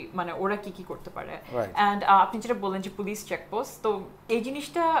কি মানে ওরা কি করতে পারে। অ্যান্ড আপনি যেটা বললেন যে পুলিশ চেকপোস্ট, তো এই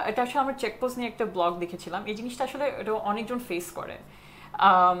জিনিসটা এটা আসলে আমার চেকপোস্ট নিয়ে একটা ব্লগ দেখেছিলাম। এই জিনিসটা আসলে এটা অনেকজন ফেস করে।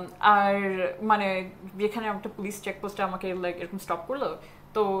 আর মানে যেখানে একটা পুলিশ চেকপোস্টে আমাকে লাইক এরকম স্টপ করলো,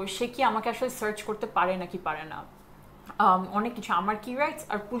 তো সে কি আমাকে আসলে সার্চ করতে পারে নাকি পারে না, অনেক কিছু, আমার কি রাইটস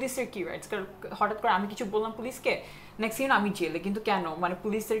আর পুলিশের কি রাইটস। কারণ হঠাৎ করে আমি কিছু বললাম পুলিশকে, নেক্সট দিন আমি জেলে, কিন্তু কেন, মানে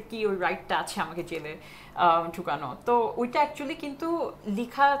পুলিশের কি ওই রাইটটা আছে আমাকে জেলে ঢুকানো? তো ওইটা অ্যাকচুয়ালি কিন্তু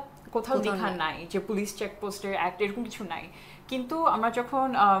কোথাও লেখা নাই যে পুলিশ চেকপোস্টের অ্যাক্ট এরকম কিছু নাই। কিন্তু আমরা যখন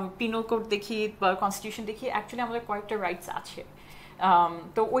পিনাল কোড দেখি বা কনস্টিটিউশন দেখি, অ্যাকচুয়ালি আমাদের কয়েকটা রাইটস আছে।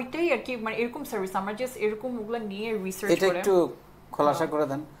 তো ওইটাই আর কি, মানে এরকম সার্ভিস আমরা জাস্ট এরকম ওগুলো নিয়ে রিসার্চ করে একটু খোলাসা করে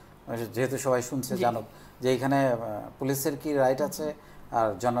দেন, যেহেতু সবাই শুনছে জানুক যে এখানে পুলিশের কি রাইট আছে আর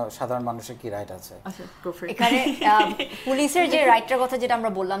সাধারণ মানুষের কি রাইট আছে। এখানে পুলিশের যে রাইটটার কথা যেটা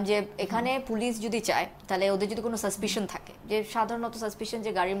আমরা বললাম, যে এখানে পুলিশ যদি চায় তাহলে ওদের যদি কোনো সাসপিশন থাকে, যে সাধারণত সাসপিশন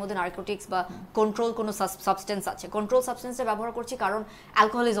যে গাড়ির মধ্যে নার্কোটিক্স বা কন্ট্রোল কোনো সাবস্টেন্স আছে, কন্ট্রোল সাবস্টেন্সের ব্যবহার করছি কারণ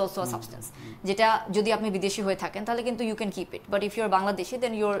alcohol is also a substance, যেটা যদি আপনি বিদেশি হয়ে থাকেন তাহলে কিন্তু you can keep it, but if you R Bangladeshi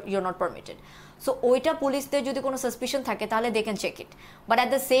then your not permitted. So ওইটা পুলিশদের যদি কোনো সাসপিশন থাকে তাহলে they can check it. But at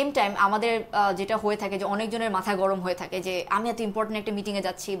the same time আমাদের যেটা হয়ে থাকে যে অনেকজনের মাথা গরম হয়ে থাকে যে আমি এত ইম্পর্টেন্ট একটা মিটিংয়ে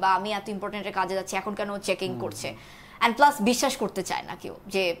যাচ্ছি বা আমি এত ইম্পর্টেন্ট একটা কাজে যাচ্ছি, এখন কেন চেকিং করছে, অ্যান্ড প্লাস বিশ্বাস করতে চায় না কেউ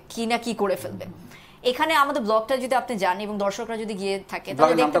যে কি না কি করে ফেলবে। এখানে আমাদের ব্লগটা যদি আপনি জান এবং দর্শকরা যদি গিয়ে থাকে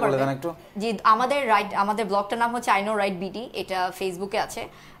তাহলে দেখতে পারবেন যে আমাদের ব্লগটার নাম হচ্ছে আই নো রাইট বিডি, এটা ফেসবুকে আছে,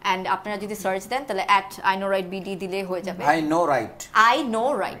 এন্ড আপনারা যদি সার্চ দেন তাহলে @I know right BD দিলে হয়ে যাবে। I know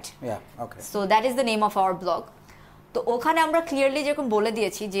right so that is the name of our blog. তো ওখানে আমরা ক্লিয়ারলি যেরকম বলে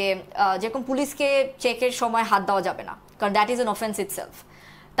দিয়েছি যে যেরকম পুলিশকে চেকের সময় হাত দেওয়া যাবে না, কারণ that is an offence itself.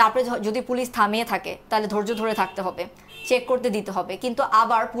 তারপরে যদি পুলিশ থামিয়ে থাকে তাহলে ধৈর্য ধরে থাকতে হবে, চেক করতে দিতে হবে। কিন্তু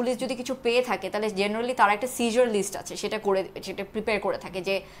আবার পুলিশ যদি কিছু পেয়ে থাকে তাহলে জেনারেলি তারা একটা সিজার লিস্ট আছে, সেটা প্রিপেয়ার করে থাকে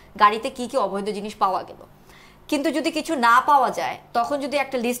যে গাড়িতে কি অবৈধ জিনিস পাওয়া গেল। কিন্তু যদি কিছু না পাওয়া যায় তখন যদি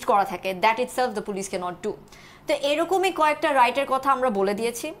একটা লিস্ট করা থাকে, that itself the police can not do. তো এরকমই কয়েকটা রাইটের কথা আমরা বলে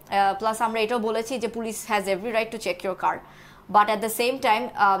দিয়েছি, প্লাস আমরা এটাও বলেছি যে police has every right two check your car, but at the same time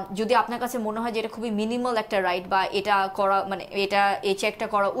যদি আপনার কাছে মনে হয় যে এটা খুবই মিনিমাল একটা রাইট বা এটা করা মানে এই চেকটা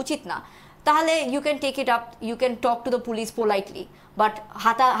করা উচিত না, তাহলে you can take it up, you can talk to the police politely, but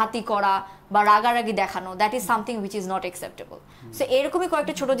হাতাহাতি করা বা রাগারাগি দেখানো, that is something which is not acceptable. So এরকমই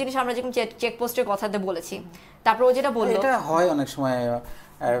কয়েকটা ছোট জিনিস আমরা যেরকম চেকপোস্টের কথাতে বলেছি। তারপর ও যেটা বললো, এটা হয় অনেক সময়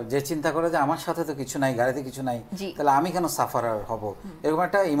যে চিন্তা করে যে আমার সাথে তো কিছু নাই, গাড়িতে কিছু নাই, তাহলে আমি কেন সাফারার হব, এরকম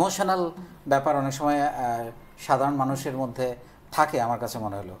একটা ইমোশনাল ব্যাপার অনেক সময় সাধারণ মানুষের মধ্যে থাকে আমার কাছে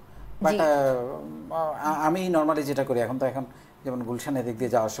মনে হলো। বাট আমি নর্মালি যেটা করি এখন যেমন গুলশানের দিক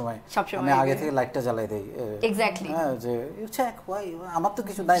দিয়ে যাওয়ার সময় আমি আগে থেকে লাইটটা জ্বালাই দেই, হ্যাঁ, যে আমার তো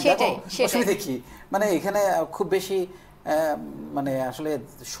কিছু নাই, অসুবিধা কি, মানে এখানে খুব বেশি মানে আসলে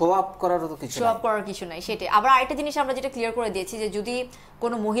শো আপ করারও তো কিছু নাই সেটাই। আবার আরেকটা জিনিস আমরা যেটা ক্লিয়ার করে দিয়েছি যে যদি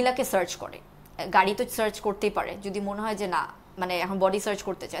কোনো মহিলাকে সার্চ করে, গাড়ি তো সার্চ করতেই পারে, যদি মনে হয় যে না মানে এখন বডি সার্চ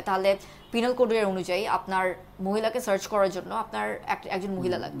করতে চায়, তাহলে পিনাল কোডের অনুযায়ী আপনার মহিলাকে সার্চ করার জন্য আপনার একজন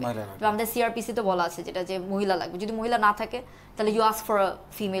মহিলা লাগবে। আমাদের সিআরপিসি তো বলা আছে যেটা যে মহিলা লাগবে, যদি মহিলা না থাকে তাহলে you ask for a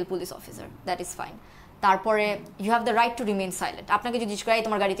female police officer, that is fine. তারপরে you have the right to remain silent. আপনাকে যদি জিজ্ঞেস করে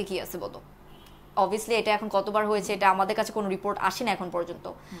তোমার গাড়িতে কি আছে বলো, অবভিয়াসলি এটা এখন কতবার হয়েছে এটা আমাদের কাছে কোনো রিপোর্ট আসে না এখন পর্যন্ত,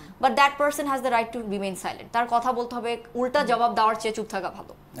 but that person has the right to remain silent. তার কথা বলতে হবে, উল্টা জবাব দেওয়ার চেয়ে চুপ থাকা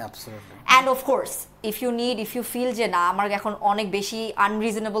ভালো। And of course if you feel যে না আমার এখন অনেক বেশি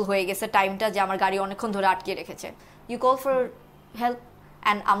আনরিজনেবল হয়ে গেছে টাইমটা, যে আমার গাড়ি অনেকক্ষণ ধরে আটকে রেখেছে, you call for help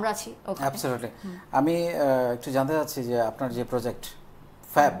and আমরা আছি। অ্যাবসলিউটলি। আমি একটু জানতে চাচ্ছি যে আপনার যে প্রজেক্ট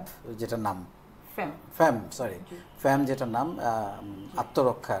ফ্যাব, যেটার নাম ফ্যাম যেটার নাম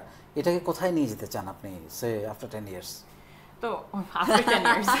আত্মরক্ষা, এটাকে কোথায় নিয়ে যেতে চান আপনি সে আফটার 10 ইয়ার্স? তো আফটার 10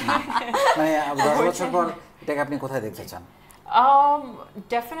 ইয়ার্স মানে 10 বছর পর এটাকে আপনি কোথায় দেখতে চান?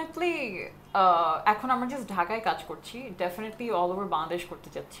 ডেফিনেটলি এখন আমরা জাস্ট ঢাকায় কাজ করছি, ডেফিনেটলি অল ওভার বাংলাদেশ করতে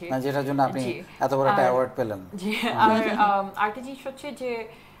যাচ্ছি, যেটার জন্য আপনি এত বড় একটা অ্যাওয়ার্ড পেলেন। জি, আর আরেকটা জিনিস হচ্ছে যে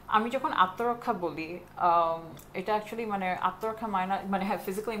আমি যখন আত্মরক্ষা বলি এটা অ্যাকচুয়ালি মানে আত্মরক্ষা মানে হ্যাঁ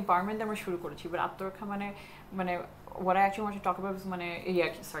ফিজিক্যাল এম্পাওয়ারমেন্ট আমরা শুরু করেছি, বাট আত্মরক্ষা মানে what I actually want to talk about is মানে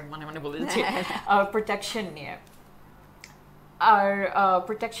সরি মানে বলে দিচ্ছি প্রোটেকশন নিয়ে। আর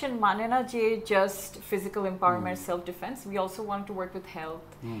প্রোটেকশন মানে না যে just physical empowerment, self defence, we also want to work with health,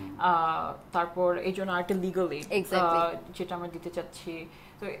 তারপর এই জন্য আরেকটা লিগাল এইড যেটা আমরা দিতে চাচ্ছি।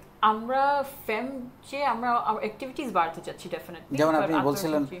 তো আমরা যে আমরা অ্যাক্টিভিটিস বাড়াতে চাচ্ছি ডেফিনেটলি, যেমন আপনি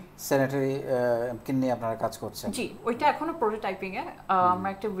বলছিলেন স্যানিটারি ন্যাপকিন নিয়ে আপনারা কাজ করছেন। জি, ওইটা এখনো প্রোটোটাইপিং এ। আমরা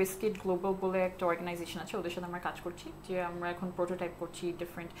একটা উইস্কিড গ্লোবাল বলে একটা অর্গানাইজেশন আছে, ওদের সাথে আমরা কাজ করছি, যে আমরা এখন প্রোটোটাইপ করছি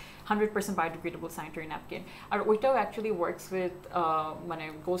ডিফারেন্ট 100% বায়োডিগ্রেডেবল স্যানিটারি ন্যাপকিন। আর ওইটাও অ্যাকচুয়ালি ওয়ার্কস উইথ মানে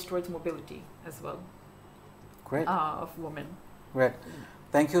গোস towards mobility as well of women. Great,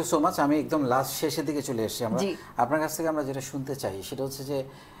 thank you so much. আমি একদম লাস্ট শেষের দিকে চলে এসেছি। আমরা আপনার কাছ থেকে আমরা যেটা শুনতে চাই সেটা হচ্ছে যে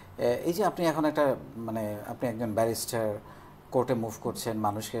এই যে আপনি এখন একটা মানে আপনি একজন ব্যারিস্টার, কোর্টে মুভ করছেন,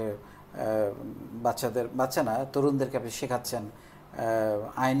 মানুষকে বাচ্চা না তরুণদেরকে আপনি শেখাচ্ছেন,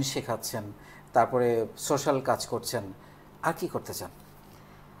 আইন শেখাচ্ছেন, তারপরে সোশ্যাল কাজ করছেন, আর কি করতে চান?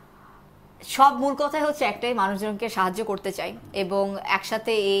 সব মূল কথাই হচ্ছে একটাই, মানুষজনকে সাহায্য করতে চাই এবং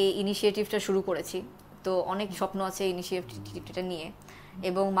একসাথে এই ইনিশিয়েটিভটা শুরু করেছি। তো অনেক স্বপ্ন আছে ইনিশিয়েটিভটা নিয়ে,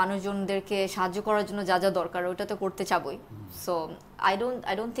 এবং মানুষজনদেরকে সাহায্য করার জন্য যা যা দরকার ওটা তো করতে চাবই। So I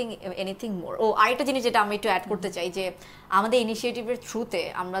don't think anything মোর। আরেকটা জিনিস যেটা আমি একটু অ্যাড করতে চাই, যে আমাদের ইনিশিয়েটিভের থ্রুতে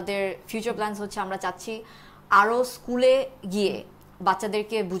আমাদের ফিউচার প্ল্যানস হচ্ছে আমরা চাচ্ছি আরও স্কুলে গিয়ে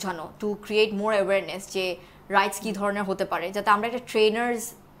বাচ্চাদেরকে বোঝানো, টু ক্রিয়েট মোর অ্যাওয়ারনেস যে রাইটস কী ধরনের হতে পারে, যাতে আমরা একটা ট্রেনার্স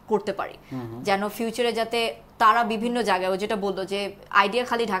করতে পারি, যেন ফিউচারে যাতে তারা বিভিন্ন জায়গায়, ও যেটা বললো যে আইডিয়া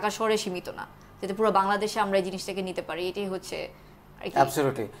খালি ঢাকা শহরে সীমিত না, যাতে পুরো বাংলাদেশে আমরা এই জিনিসটাকে নিতে পারি। এটাই হচ্ছে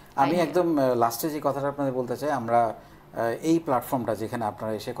অ্যাবসলিউটলি। আমি একদম লাস্টে যে কথাটা আপনাদের বলতে চাই, আমরা এই প্ল্যাটফর্মটা যেখানে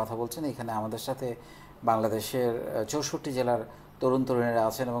আপনারা এসে কথা বলছেন, এখানে আমাদের সাথে বাংলাদেশের 64 জেলার তরুণ তরুণীরা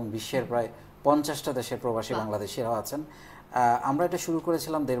আছেন এবং বিশ্বের প্রায় 50টা দেশের প্রবাসী বাংলাদেশিরাও আছেন। আমরা এটা শুরু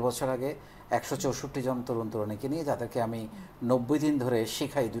করেছিলাম 1.5 বছর আগে 164 জন তরুণ তরুণীকে নিয়ে, যাদেরকে আমি 90 দিন ধরে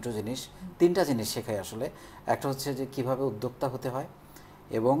শেখাই তিনটা জিনিস শেখাই আসলে। একটা হচ্ছে যে কিভাবে উদ্যোক্তা হতে হয়,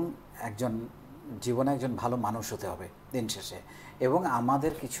 এবং জীবনে একজন ভালো মানুষ হতে হবে দিন শেষে, এবং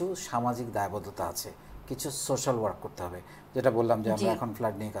আমাদের কিছু সামাজিক দায়বদ্ধতা আছে, কিছু সোশ্যাল ওয়ার্ক করতে হবে, যেটা বললাম যে আমরা এখন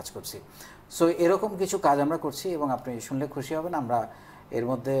ফ্ল্যাট নিয়ে কাজ করছি। সো এরকম কিছু কাজ আমরা করছি, এবং আপনি শুনলে খুশি হবেন, আমরা এর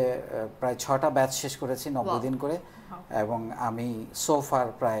মধ্যে প্রায় 6টা ব্যাচ শেষ করেছি 90 দিন করে, এবং আমি সোফার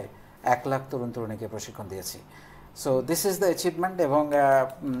প্রায় 1 লাখ তরুণ তরুণীকে প্রশিক্ষণ দিয়েছি। So this is the achievement.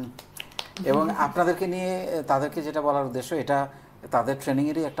 এবং আপনাদেরকে নিয়ে তাদেরকে যেটা বলার উদ্দেশ্য, এটা তাদের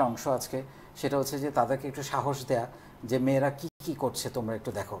ট্রেনিংয়েরই একটা অংশ আজকে, সেটা হচ্ছে যে তাদেরকে একটু সাহস দেয়া, যে মেয়েরা কি কি করছে তোমরা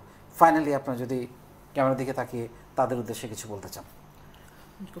একটু দেখো। ফাইনালি আপনারা যদি ক্যামেরার দিকে তাকিয়ে তাদের উদ্দেশ্যে কিছু বলতে চান।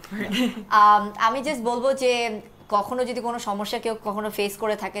 আমি জাস্ট বলবো যে কখনো যদি কোনো সমস্যা কেউ কখনো ফেস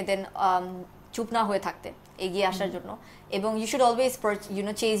করে থাকে, দেন চুপ না হয়ে থাকতে, এগিয়ে আসার জন্য। এবং you should always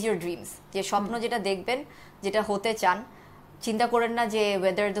Chase your dreams, যে স্বপ্ন যেটা দেখবেন, যেটা হতে চান, চিন্তা করেন না যে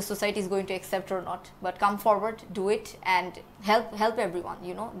whether the society is going to accept or not, but come forward, do it, and help everyone.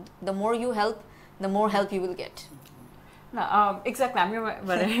 The more you help, the more help you will get. না এক্স্যাক্টলি, আমি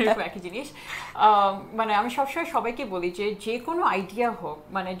মানে একই জিনিস, মানে আমি সবসময় সবাইকে বলি যে কোনো আইডিয়া হোক,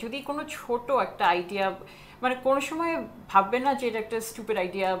 মানে যদি কোনো ছোট একটা আইডিয়া, মানে কোনো সময় ভাববে না যে এটা একটা স্টুপিড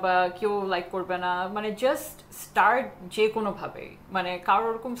আইডিয়া বা কেউ লাইক করবে না, মানে জাস্ট স্টার্ট যে কোনোভাবে, মানে কারোর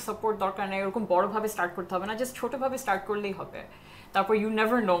ওরকম সাপোর্ট দরকার নেই, ওরকম বড়ভাবে স্টার্ট করতে হবে না, জাস্ট ছোটোভাবে স্টার্ট করলেই হবে। তারপর ইউ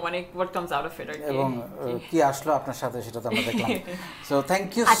নেভার নো মানে what comes out of it. এবং কি আসলো আপনার সাথে সেটা তো আমরা দেখলাম। So thank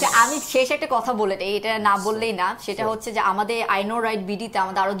you. আচ্ছা, আমি শেষ একটা কথা বলে দেই, এটা না বললেই না, সেটা হচ্ছে যে আমাদের আই নো রাইট বিডিতে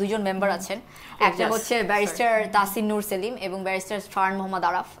আমাদের আরো 2 জন মেম্বার আছেন। একটা হচ্ছে ব্যারিস্টার তাসিন নূর সেলিম এবং ব্যারিস্টার ফারহান মোহাম্মদ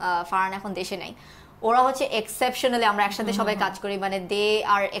আরাফ। ফারহান এখন দেশে নেই। ওরা হচ্ছে এক্সেপশনালি, আমরা একসাথে সবাই কাজ করি, মানে দে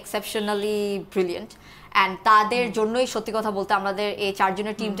আর এক্সেপশনালি ব্রিলিয়েন্ট, অ্যান্ড তাদের জন্যই সত্যি কথা বলতে আমাদের এই 4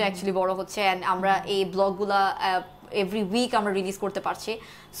 জনের টিমটা অ্যাকচুয়ালি বড় হচ্ছে, অ্যান্ড আমরা এই ব্লগগুলা এভরি উইক আমরা রিলিজ করতে পারছি।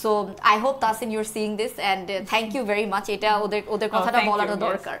 So I hope Tasin you R seeing this, and thank you very much. এটা ওদের কথাটা বলাটা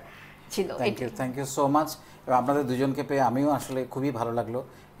দরকার ছিল। Thank you so much. এবং আপনাদের দুজনকে পেয়ে আমিও আসলে খুবই ভালো লাগলো।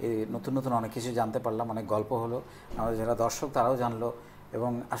 এই নতুন নতুন অনেক কিছু জানতে পারলাম, অনেক গল্প হলো, আমাদের যারা দর্শক তারাও জানলো,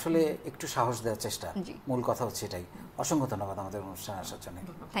 এবং আসলে একটু সাহস দেওয়ার চেষ্টা, মূল কথা হচ্ছে এটাই। অসংখ্য ধন্যবাদ আমাদের অনুষ্ঠানে আসার জন্য।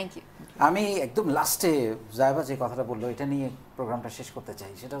 Thank you. আমি একদম লাস্টে জায়বা যে কথাটা বললো, এটা নিয়ে প্রোগ্রামটা শেষ করতে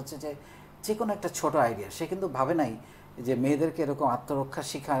চাই। সেটা হচ্ছে যে কোনো একটা ছোট আইডিয়া, সে কিন্তু ভাবে নাই যে মেয়েদেরকে এরকম আত্মরক্ষা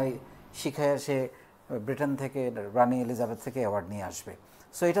শিখায় সে ব্রিটেন থেকে, রানী এলিজাবেথ থেকে অ্যাওয়ার্ড নিয়ে আসবে।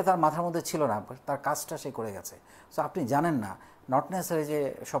 সো এটা তার মাথার মধ্যে ছিল না, তার কাজটা সে করে গেছে। সো আপনি জানেন না, নট নেসারি যে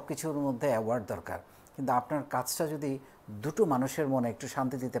সব কিছুর মধ্যে অ্যাওয়ার্ড দরকার, কিন্তু আপনার কাজটা যদি দুটো মানুষের মনে একটু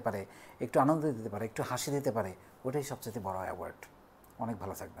শান্তি দিতে পারে, একটু আনন্দ দিতে পারে, একটু হাসি দিতে পারে, ওটাই সবচেয়ে বড় অ্যাওয়ার্ড। অনেক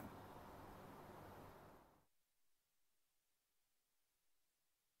ভালো থাকবেন।